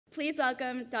Please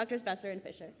welcome Drs. Besser and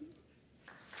Fisher.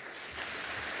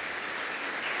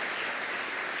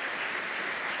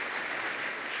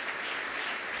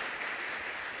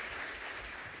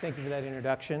 Thank you for that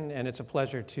introduction, and it's a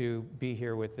pleasure to be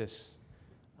here with this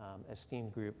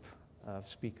esteemed group of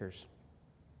speakers.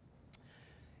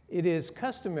 It is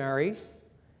customary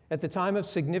at the time of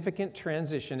significant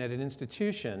transition at an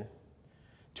institution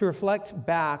to reflect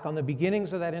back on the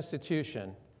beginnings of that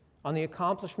institution, on the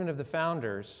accomplishment of the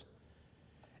founders,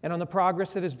 and on the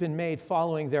progress that has been made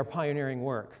following their pioneering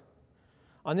work.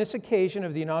 On this occasion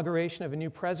of the inauguration of a new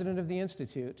president of the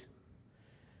Institute,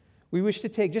 we wish to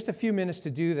take just a few minutes to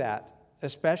do that,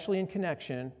 especially in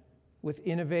connection with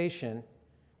innovation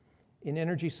in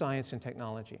energy science and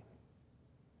technology.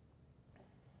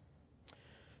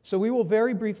 So we will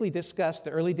very briefly discuss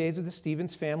the early days of the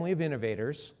Stevens family of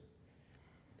innovators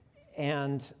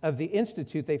and of the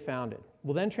institute they founded.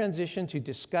 We'll then transition to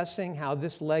discussing how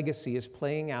this legacy is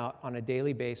playing out on a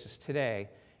daily basis today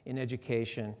in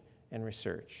education and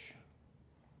research.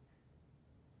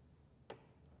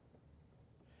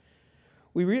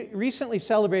 We recently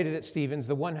celebrated at Stevens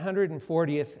the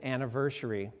 140th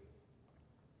anniversary,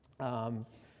 Stevens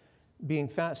being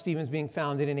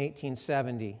founded in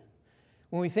 1870.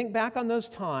 When we think back on those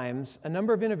times, a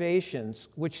number of innovations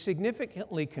which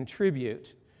significantly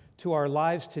contribute to our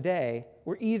lives today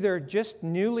were either just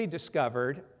newly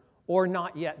discovered or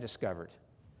not yet discovered.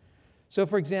 So,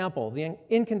 for example, the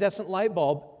incandescent light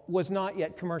bulb was not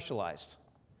yet commercialized.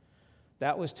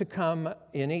 That was to come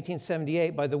in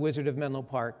 1878 by the Wizard of Menlo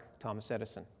Park, Thomas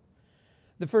Edison.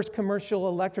 The first commercial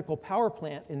electrical power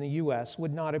plant in the U.S.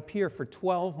 would not appear for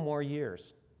 12 more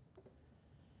years.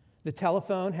 The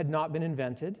telephone had not been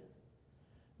invented.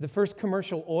 The first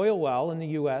commercial oil well in the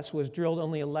U.S. was drilled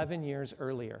only 11 years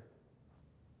earlier.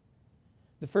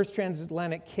 The first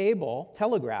transatlantic cable,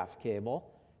 telegraph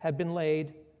cable, had been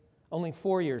laid only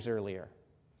 4 years earlier.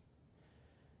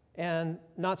 And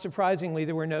not surprisingly,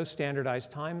 there were no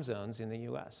standardized time zones in the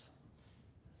U.S.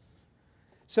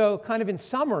 So, kind of in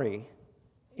summary,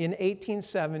 in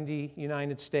 1870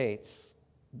 United States,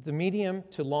 the medium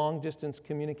to long-distance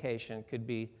communication could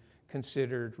be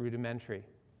considered rudimentary.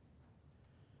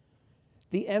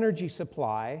 The energy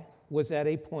supply was at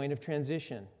a point of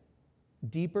transition.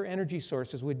 Deeper energy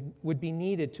sources would be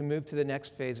needed to move to the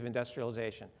next phase of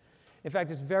industrialization. In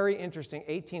fact, it's very interesting.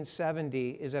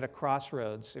 1870 is at a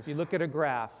crossroads. If you look at a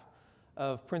graph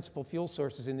of principal fuel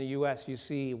sources in the U.S., you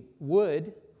see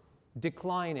wood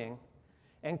declining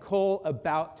and coal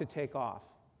about to take off.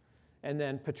 And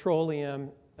then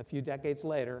petroleum, a few decades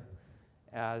later,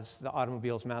 as the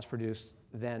automobiles mass-produced,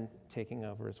 then taking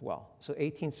over as well. So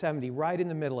 1870, right in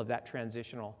the middle of that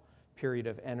transitional period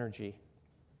of energy.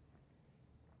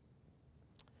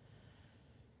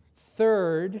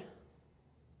 Third,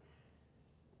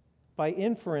 by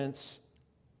inference,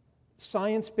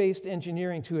 science-based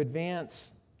engineering to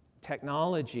advance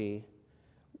technology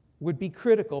would be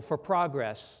critical for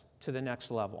progress to the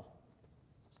next level.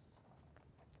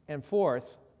 And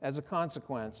fourth, as a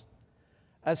consequence,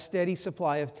 a steady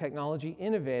supply of technology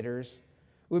innovators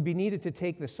would be needed to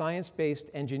take the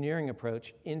science-based engineering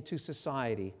approach into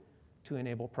society to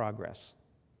enable progress.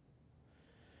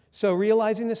 So,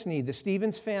 realizing this need, the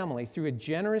Stevens family, through a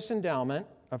generous endowment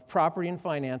of property and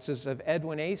finances of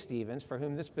Edwin A. Stevens, for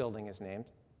whom this building is named,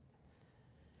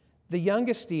 the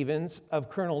youngest son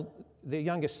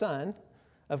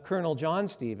of Colonel John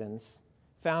Stevens,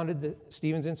 founded the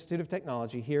Stevens Institute of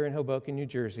Technology here in Hoboken, New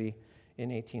Jersey in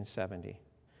 1870.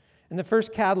 And the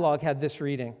first catalog had this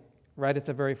reading right at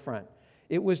the very front.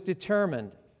 It was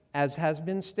determined, as has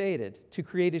been stated, to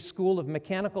create a school of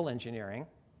mechanical engineering.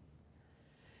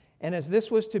 And as this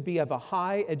was to be of a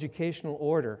high educational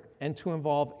order and to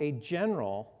involve a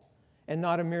general and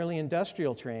not a merely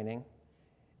industrial training,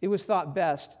 it was thought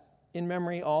best, in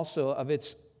memory also of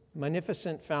its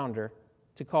magnificent founder,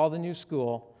 to call the new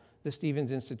school the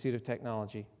Stevens Institute of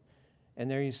Technology. And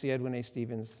there you see Edwin A.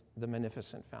 Stevens, the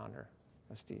magnificent founder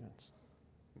of Stevens.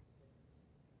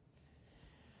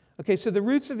 Okay, so the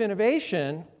roots of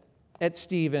innovation at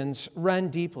Stevens run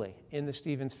deeply in the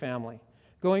Stevens family,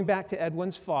 going back to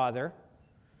Edwin's father,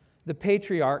 the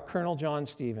patriarch, Colonel John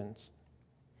Stevens,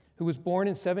 who was born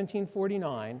in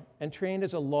 1749 and trained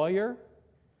as a lawyer,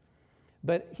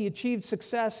 but he achieved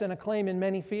success and acclaim in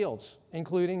many fields,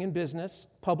 including in business,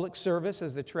 public service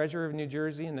as the treasurer of New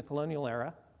Jersey in the colonial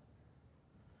era,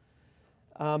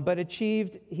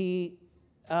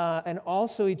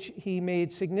 he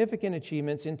made significant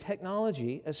achievements in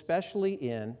technology, especially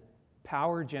in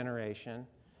power generation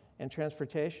and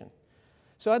transportation.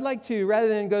 So I'd like to, rather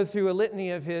than go through a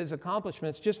litany of his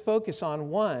accomplishments, just focus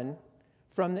on one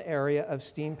from the area of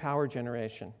steam power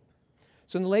generation.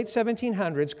 So in the late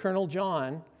 1700s, Colonel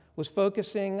John was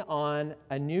focusing on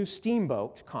a new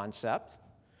steamboat concept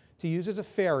to use as a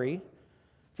ferry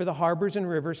for the harbors and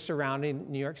rivers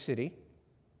surrounding New York City.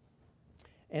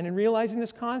 And in realizing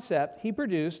this concept, he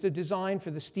produced a design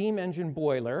for the steam engine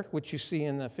boiler, which you see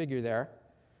in the figure there,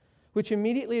 which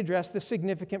immediately addressed the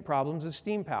significant problems of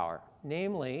steam power,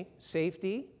 namely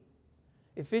safety,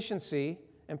 efficiency,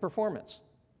 and performance.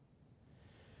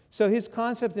 So his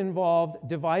concept involved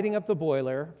dividing up the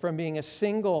boiler from being a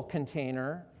single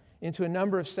container into a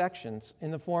number of sections in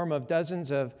the form of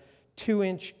dozens of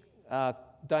 2-inch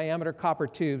diameter copper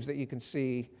tubes that you can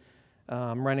see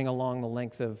running along the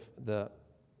length of the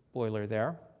boiler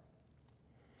there.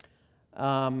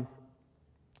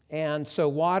 And so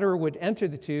water would enter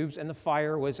the tubes and the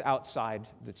fire was outside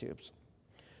the tubes.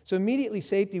 So immediately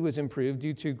safety was improved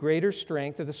due to greater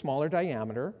strength of the smaller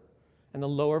diameter and the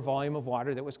lower volume of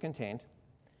water that was contained.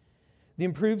 The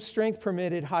improved strength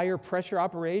permitted higher pressure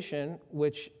operation,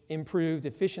 which improved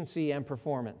efficiency and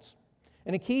performance.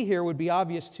 And a key here would be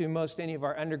obvious to most any of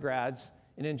our undergrads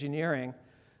in engineering,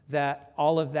 that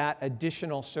all of that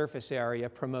additional surface area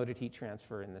promoted heat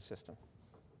transfer in the system.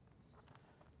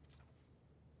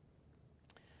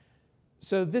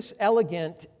 So this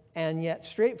elegant and yet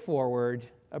straightforward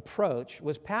approach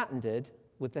was patented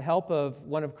with the help of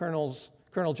one of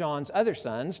Colonel John's other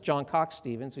sons, John Cox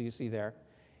Stevens, who you see there,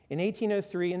 in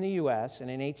 1803 in the US and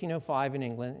in 1805 in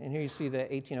England. And here you see the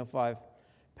 1805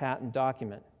 patent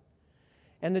document.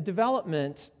 And the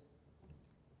development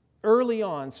early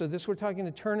on, so this we're talking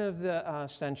the turn of the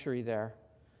century there,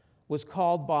 was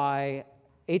called by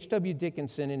H.W.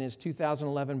 Dickinson in his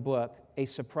 2011 book, A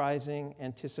Surprising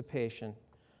Anticipation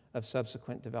of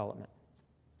Subsequent Development.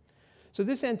 So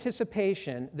this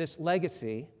anticipation, this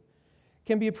legacy,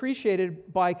 can be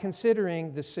appreciated by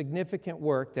considering the significant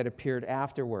work that appeared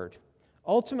afterward.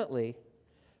 Ultimately,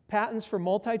 patents for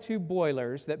multi-tube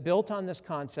boilers that built on this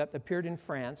concept appeared in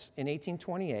France in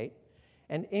 1828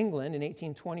 and England in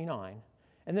 1829.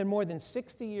 And then more than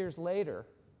 60 years later,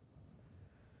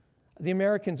 the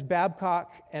Americans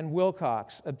Babcock and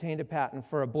Wilcox obtained a patent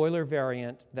for a boiler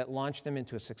variant that launched them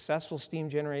into a successful steam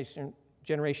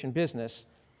generation business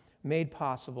made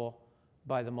possible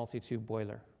by the multi-tube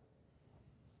boiler.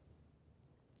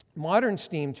 Modern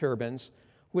steam turbines,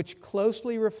 which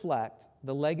closely reflect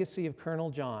the legacy of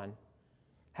Colonel John,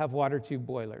 have water tube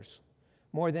boilers.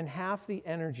 More than half the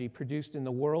energy produced in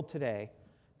the world today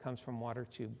comes from water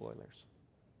tube boilers.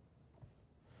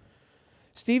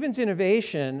 Stevens'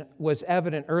 innovation was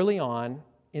evident early on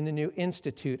in the new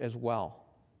institute as well.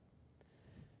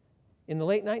 In the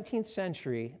late 19th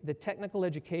century, the technical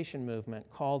education movement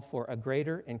called for a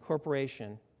greater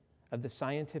incorporation of the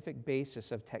scientific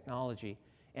basis of technology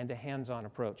and a hands-on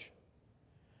approach.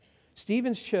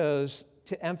 Stevens chose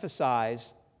to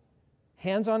emphasize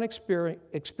hands-on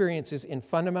experiences in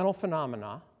fundamental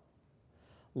phenomena,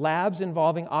 labs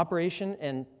involving operation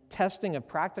and testing of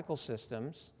practical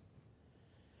systems,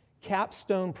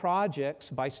 capstone projects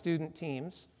by student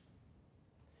teams,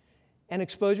 and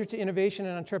exposure to innovation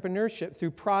and entrepreneurship through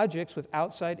projects with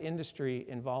outside industry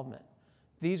involvement.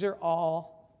 These are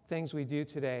all things we do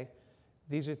today.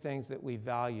 These are things that we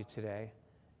value today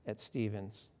at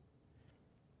Stevens,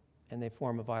 and they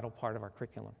form a vital part of our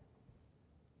curriculum.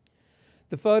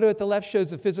 The photo at the left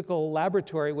shows the physical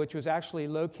laboratory, which was actually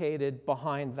located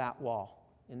behind that wall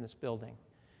in this building,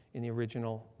 in the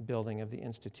original building of the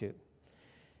Institute.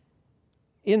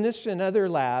 In this and other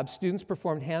labs, students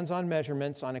performed hands-on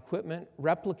measurements on equipment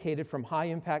replicated from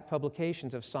high-impact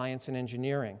publications of science and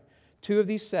engineering. Two of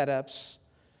these setups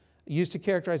used to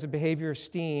characterize the behavior of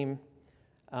steam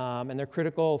and their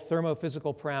critical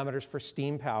thermophysical parameters for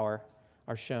steam power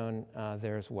are shown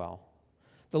there as well.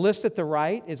 The list at the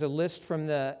right is a list from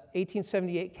the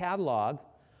 1878 catalog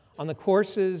on the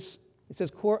courses. It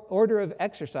says order of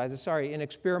exercises, in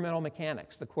experimental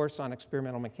mechanics, the course on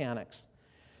experimental mechanics.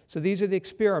 So these are the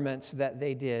experiments that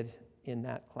they did in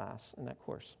that class, in that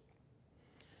course.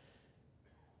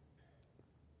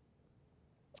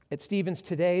 At Stevens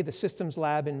today, the systems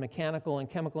lab in mechanical and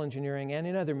chemical engineering and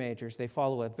in other majors, they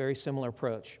follow a very similar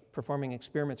approach, performing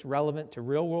experiments relevant to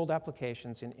real-world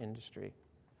applications in industry.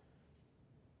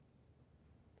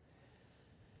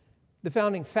 The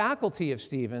founding faculty of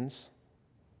Stevens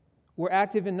were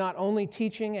active in not only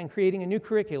teaching and creating a new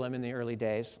curriculum in the early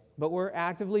days, but were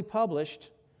actively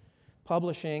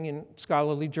publishing in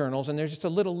scholarly journals. And there's just a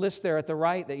little list there at the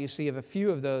right that you see of a few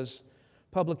of those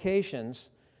publications.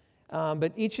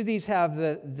 But each of these have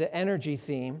the energy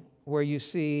theme, where you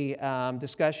see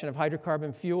discussion of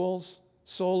hydrocarbon fuels,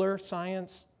 solar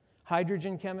science,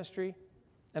 hydrogen chemistry,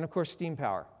 and of course steam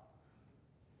power.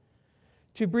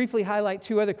 To briefly highlight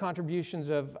two other contributions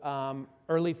of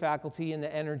early faculty in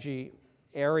the energy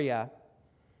area,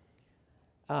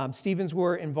 faculty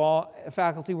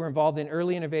were involved in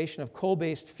early innovation of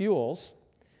coal-based fuels.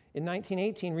 In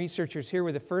 1918, researchers here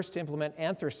were the first to implement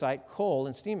anthracite coal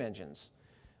in steam engines.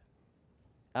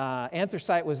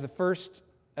 Anthracite was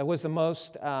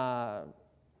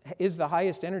is the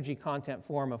highest energy content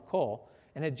form of coal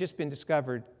and had just been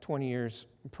discovered 20 years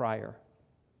prior.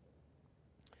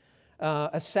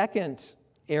 A second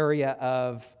area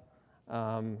of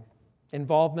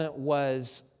involvement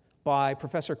was by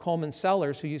Professor Coleman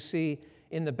Sellers, who you see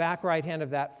in the back right hand of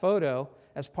that photo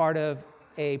as part of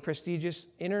a prestigious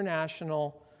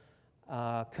international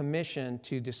commission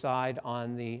to decide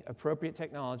on the appropriate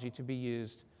technology to be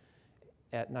used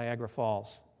at Niagara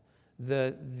Falls.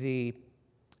 The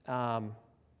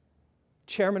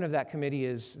chairman of that committee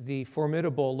is the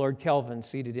formidable Lord Kelvin,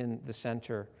 seated in the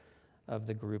center of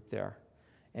the group there.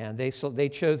 And they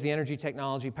chose the energy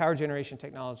technology, power generation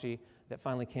technology, that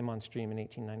finally came on stream in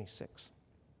 1896.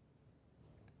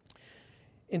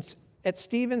 At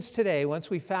Stevens today, once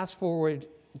we fast forward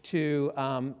to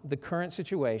the current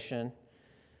situation,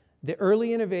 the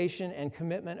early innovation and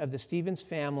commitment of the Stevens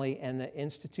family and the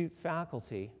Institute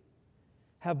faculty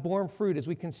have borne fruit as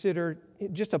we consider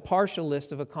just a partial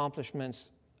list of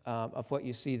accomplishments of what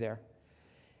you see there.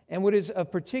 And what is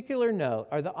of particular note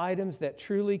are the items that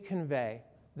truly convey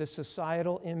the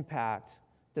societal impact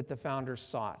that the founders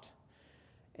sought.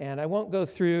 And I won't go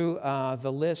through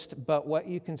the list, but what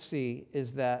you can see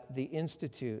is that the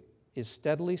Institute is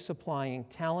steadily supplying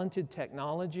talented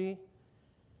technology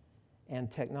and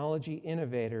technology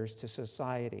innovators to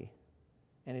society,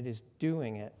 and it is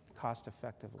doing it cost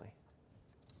effectively.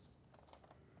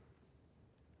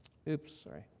 Oops,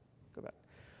 sorry, go back.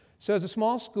 So as a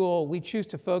small school, we choose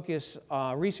to focus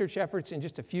research efforts in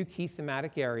just a few key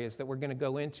thematic areas that we're going to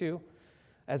go into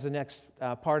as the next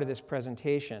part of this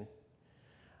presentation.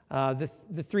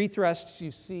 The three thrusts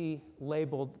you see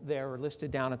labeled there or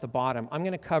listed down at the bottom. I'm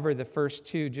going to cover the first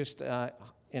two just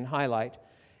in highlight,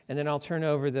 and then I'll turn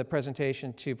over the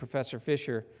presentation to Professor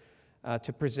Fisher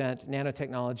to present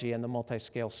nanotechnology and the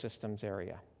multiscale systems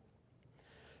area.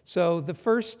 So the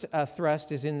first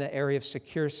thrust is in the area of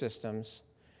secure systems,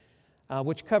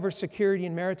 which covers security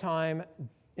in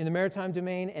the maritime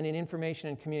domain and in information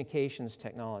and communications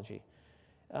technology.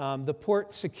 The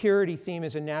port security theme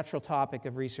is a natural topic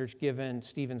of research given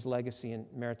Stevens' legacy in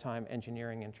maritime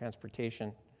engineering and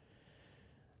transportation.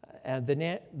 And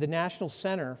the National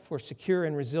Center for Secure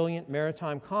and Resilient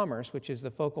Maritime Commerce, which is the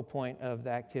focal point of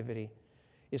the activity,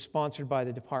 is sponsored by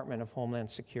the Department of Homeland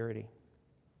Security.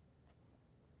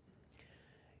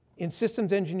 In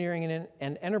systems engineering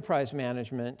and enterprise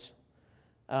management,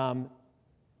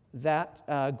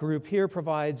 that group here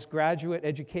provides graduate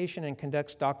education and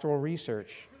conducts doctoral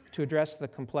research to address the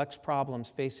complex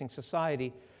problems facing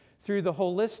society through the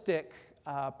holistic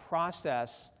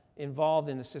process involved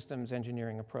in the systems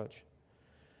engineering approach.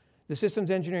 The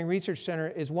Systems Engineering Research Center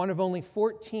is one of only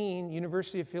 14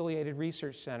 university-affiliated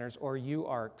research centers, or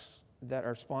UARCs, that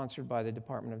are sponsored by the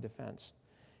Department of Defense.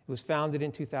 It was founded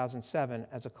in 2007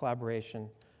 as a collaboration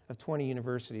of 20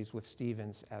 universities with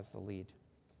Stevens as the lead.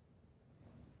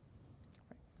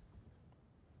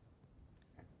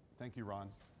 Thank you, Ron.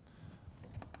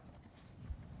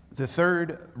 The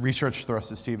third research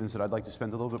thrust of Stevens that I'd like to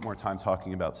spend a little bit more time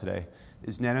talking about today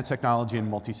is nanotechnology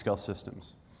and multiscale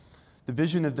systems. The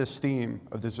vision of this theme,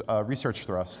 of this research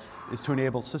thrust, is to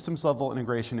enable systems-level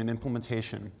integration and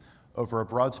implementation over a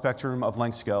broad spectrum of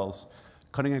length scales,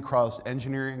 cutting across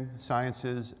engineering,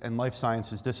 sciences, and life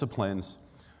sciences disciplines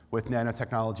with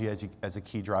nanotechnology as a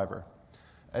key driver.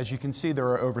 As you can see, there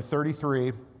are over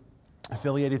 33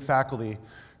 affiliated faculty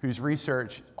whose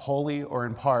research, wholly or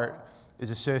in part,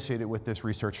 is associated with this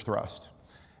research thrust.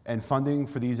 And funding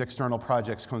for these external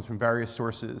projects comes from various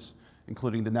sources,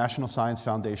 including the National Science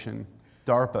Foundation,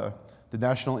 DARPA, the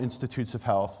National Institutes of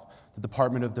Health, the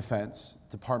Department of Defense,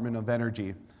 Department of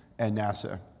Energy, and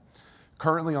NASA.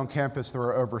 Currently on campus, there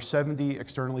are over 70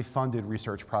 externally funded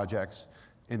research projects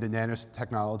in the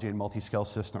nanotechnology and multiscale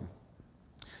system.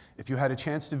 If you had a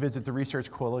chance to visit the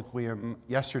research colloquium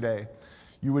yesterday,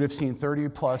 you would have seen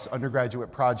 30+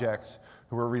 undergraduate projects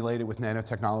who were related with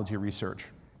nanotechnology research.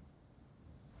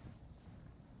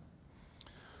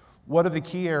 One of the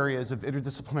key areas of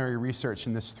interdisciplinary research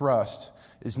in this thrust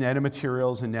is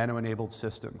nanomaterials and nano-enabled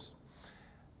systems.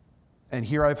 And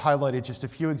here I've highlighted just a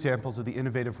few examples of the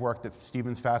innovative work that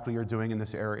Stevens faculty are doing in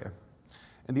this area.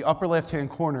 In the upper left-hand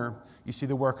corner, you see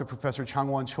the work of Professor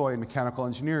Changwon Choi in mechanical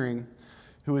engineering,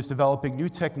 who is developing new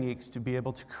techniques to be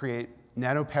able to create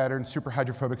nanopatterned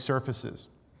superhydrophobic surfaces.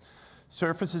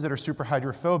 Surfaces that are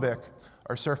superhydrophobic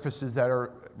are surfaces that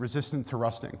are resistant to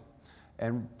rusting.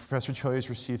 And Professor Choi has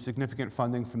received significant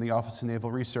funding from the Office of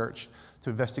Naval Research to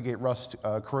investigate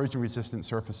corrosion-resistant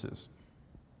surfaces.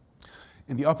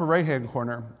 In the upper right-hand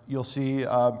corner, you'll see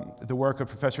the work of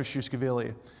Professor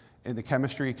Shuskavili in the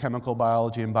Chemistry, Chemical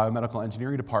Biology, and Biomedical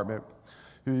Engineering Department,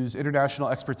 whose international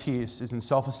expertise is in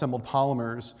self-assembled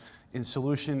polymers in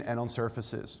solution and on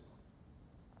surfaces.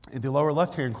 In the lower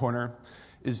left-hand corner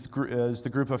is the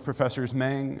group of Professors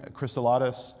Meng,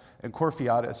 Christolatis, and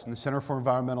Corfiatis in the Center for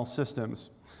Environmental Systems,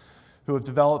 who have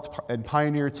developed and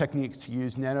pioneered techniques to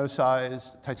use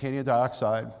nano-sized titanium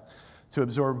dioxide to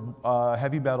absorb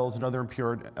heavy metals and other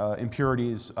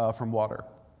impurities from water.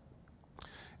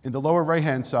 In the lower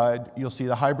right-hand side, you'll see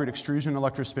the hybrid extrusion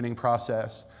electrospinning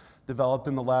process developed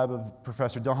in the lab of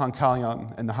Professor Dilhan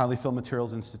Kalyan and the Highly Filled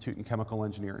Materials Institute in Chemical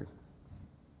Engineering.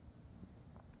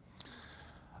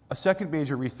 A second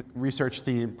major research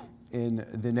theme in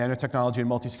the nanotechnology and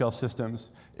multiscale systems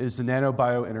is the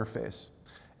nano-bio interface.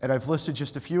 And I've listed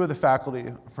just a few of the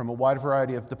faculty from a wide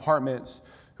variety of departments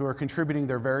who are contributing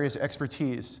their various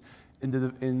expertise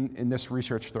in this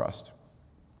research thrust.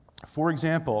 For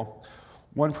example,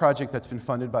 one project that's been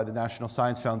funded by the National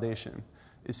Science Foundation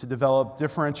is to develop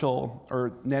differential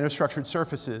or nanostructured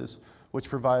surfaces which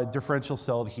provide differential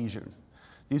cell adhesion.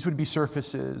 These would be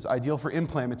surfaces ideal for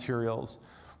implant materials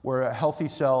where healthy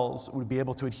cells would be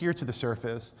able to adhere to the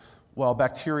surface while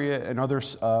bacteria and other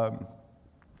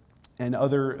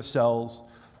cells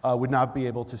would not be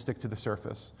able to stick to the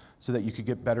surface so that you could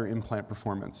get better implant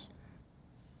performance.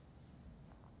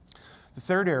 The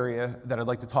third area that I'd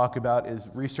like to talk about is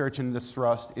research in this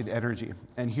thrust in energy.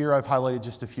 And here I've highlighted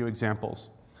just a few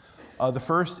examples. The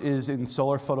first is in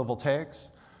solar photovoltaics,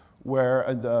 where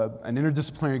an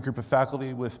interdisciplinary group of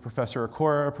faculty with Professor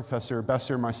Akora, Professor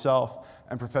Besser, myself,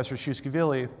 and Professor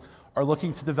Shuskavili are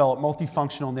looking to develop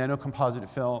multifunctional nanocomposite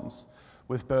films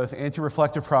with both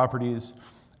anti-reflective properties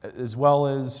as well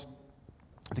as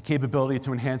the capability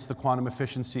to enhance the quantum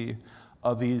efficiency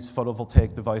of these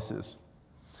photovoltaic devices.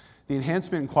 The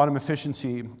enhancement in quantum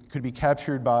efficiency could be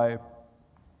captured by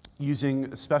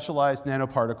using specialized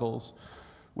nanoparticles,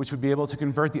 which would be able to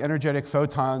convert the energetic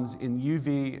photons in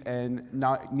UV and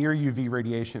near UV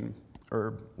radiation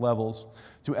or levels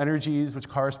to energies which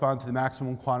correspond to the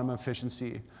maximum quantum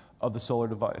efficiency of the solar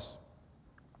device.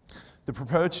 The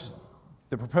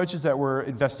approaches that we're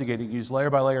investigating use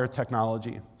layer-by-layer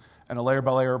technology and a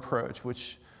layer-by-layer approach,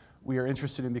 which we are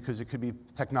interested in because it could be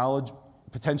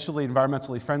potentially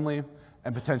environmentally friendly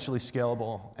and potentially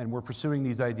scalable, and we're pursuing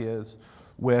these ideas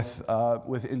with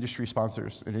industry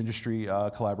sponsors and industry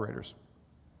collaborators.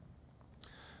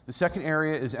 The second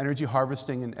area is energy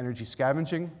harvesting and energy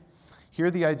scavenging. Here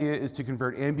the idea is to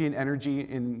convert ambient energy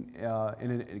in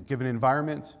a given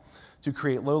environment to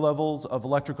create low levels of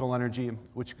electrical energy,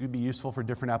 which could be useful for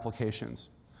different applications.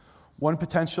 One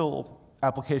potential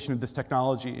application of this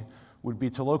technology would be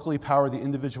to locally power the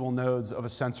individual nodes of a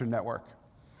sensor network.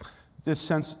 This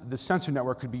sensor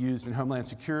network could be used in homeland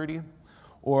security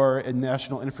or in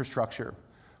national infrastructure.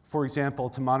 For example,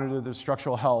 to monitor the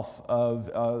structural health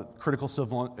of critical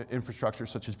civil infrastructure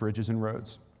such as bridges and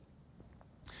roads.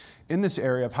 In this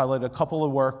area, I've highlighted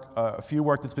a few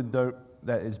work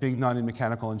that is being done in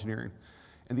mechanical engineering.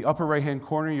 In the upper right-hand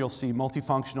corner, you'll see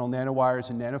multifunctional nanowires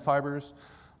and nanofibers.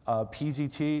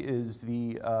 PZT is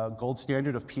the gold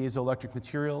standard of piezoelectric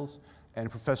materials, and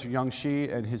Professor Young Shi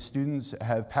and his students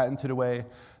have patented a way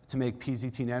to make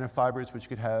PZT nanofibers, which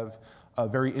could have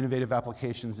very innovative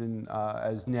applications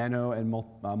as nano and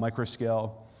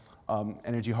microscale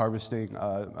energy harvesting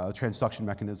transduction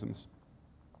mechanisms.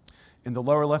 In the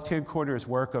lower left-hand corner is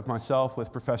work of myself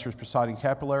with Professors Prasad and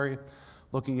Capillary,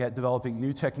 looking at developing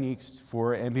new techniques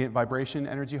for ambient vibration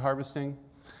energy harvesting.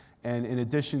 And in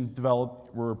addition,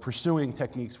 we're pursuing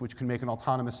techniques which can make an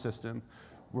autonomous system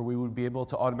where we would be able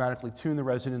to automatically tune the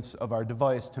resonance of our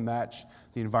device to match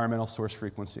the environmental source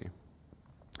frequency.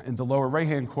 In the lower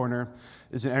right-hand corner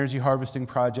is an energy harvesting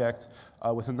project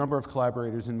with a number of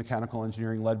collaborators in mechanical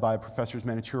engineering led by Professors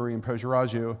Manichuri and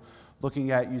Pojaraju,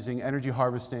 looking at using energy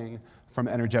harvesting from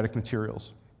energetic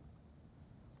materials.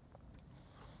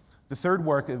 The third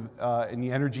work in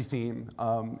the energy theme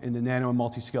in the nano and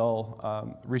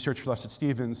multiscale research thrust at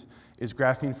Stevens is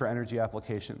graphene for energy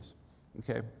applications.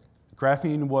 Okay?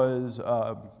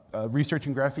 Research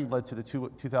in graphene led to the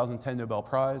 2010 Nobel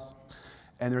Prize.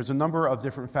 And there's a number of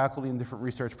different faculty and different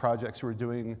research projects who are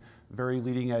doing very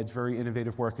leading edge, very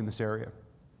innovative work in this area.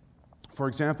 For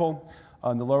example,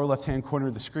 on the lower left-hand corner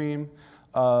of the screen,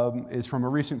 is from a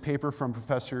recent paper from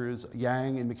Professors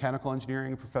Yang in mechanical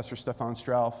engineering, Professor Stefan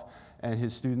Strauff, and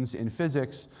his students in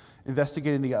physics,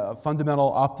 investigating the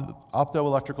fundamental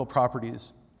optoelectrical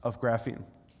properties of graphene.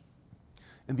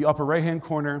 In the upper right-hand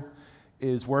corner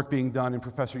is work being done in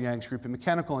Professor Yang's group in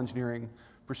mechanical engineering,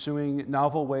 pursuing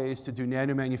novel ways to do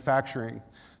nanomanufacturing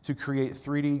to create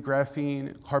 3D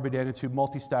graphene carbon nanotube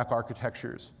multi-stack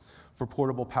architectures for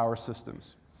portable power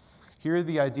systems. Here,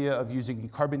 the idea of using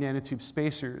carbon nanotube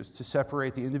spacers to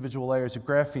separate the individual layers of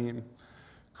graphene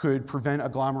could prevent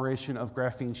agglomeration of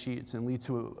graphene sheets and lead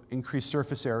to increased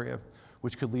surface area,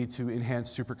 which could lead to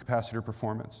enhanced supercapacitor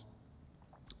performance.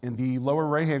 In the lower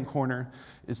right-hand corner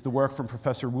is the work from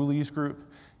Professor Wu Li's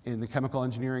group in the chemical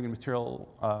engineering and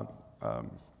material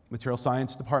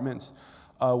science departments,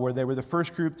 where they were the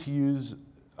first group to use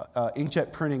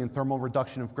inkjet printing and thermal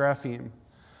reduction of graphene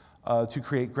to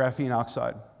create graphene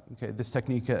oxide. Okay, this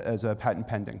technique as a patent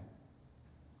pending.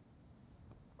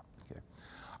 Okay.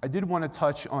 I did want to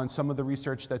touch on some of the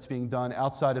research that's being done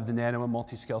outside of the nano and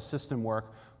multiscale system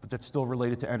work, but that's still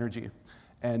related to energy.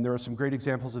 And there are some great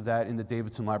examples of that in the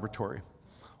Davidson laboratory.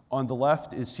 On the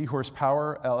left is Seahorse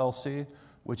Power, LLC,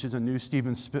 which is a new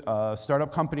Stevens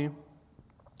startup company,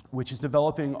 which is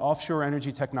developing offshore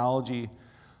energy technology,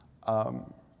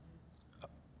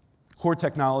 core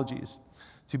technologies,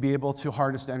 to be able to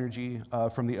harness energy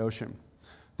from the ocean.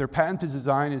 Their patented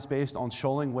design is based on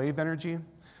shoaling wave energy.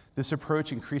 This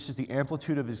approach increases the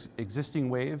amplitude of existing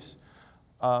waves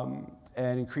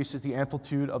and increases the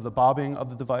amplitude of the bobbing of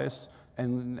the device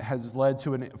and has led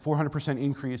to a 400%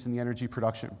 increase in the energy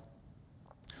production.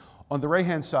 On the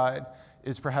right-hand side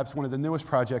is perhaps one of the newest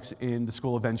projects in the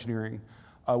School of Engineering,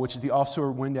 which is the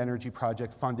offshore wind energy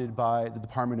project funded by the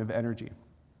Department of Energy.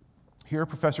 Here,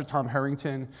 Professor Tom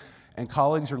Harrington and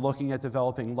colleagues are looking at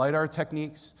developing LiDAR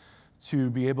techniques to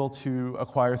be able to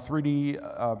acquire 3D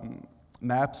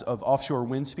maps of offshore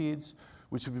wind speeds,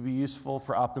 which would be useful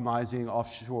for optimizing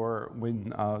offshore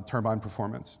wind turbine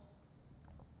performance.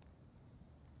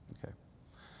 Okay.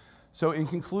 So in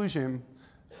conclusion,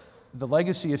 the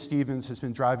legacy of Stevens has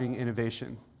been driving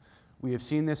innovation. We have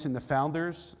seen this in the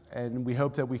founders, and we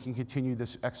hope that we can continue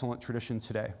this excellent tradition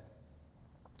today.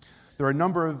 There are a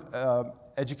number of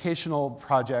educational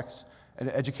projects and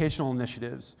educational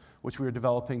initiatives which we are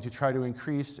developing to try to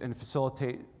increase and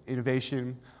facilitate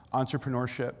innovation,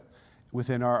 entrepreneurship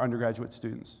within our undergraduate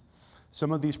students.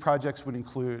 Some of these projects would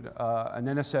include an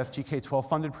NSF GK-12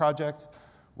 funded project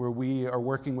where we are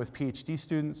working with PhD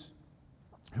students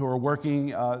who are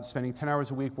working, spending 10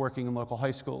 hours a week working in local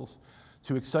high schools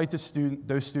to excite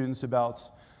those students about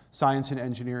science and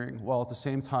engineering, while at the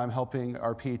same time helping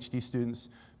our PhD students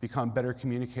become better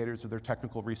communicators of their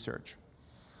technical research.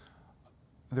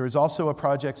 There is also a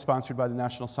project sponsored by the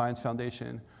National Science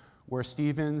Foundation where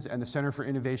Stevens and the Center for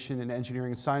Innovation in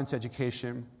Engineering and Science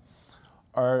Education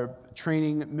are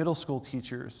training middle school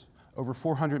teachers, over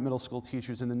 400 middle school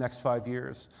teachers in the next 5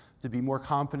 years, to be more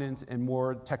competent and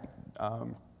more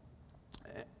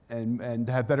and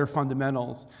have better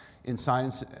fundamentals in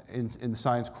science, in the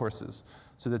science courses,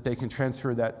 so that they can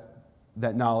transfer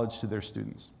that knowledge to their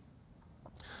students.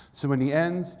 So in the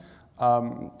end,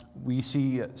 we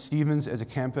see Stevens as a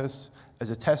campus, as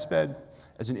a testbed,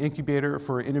 as an incubator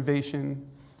for innovation,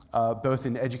 both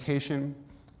in education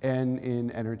and in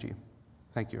energy.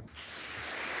 Thank you.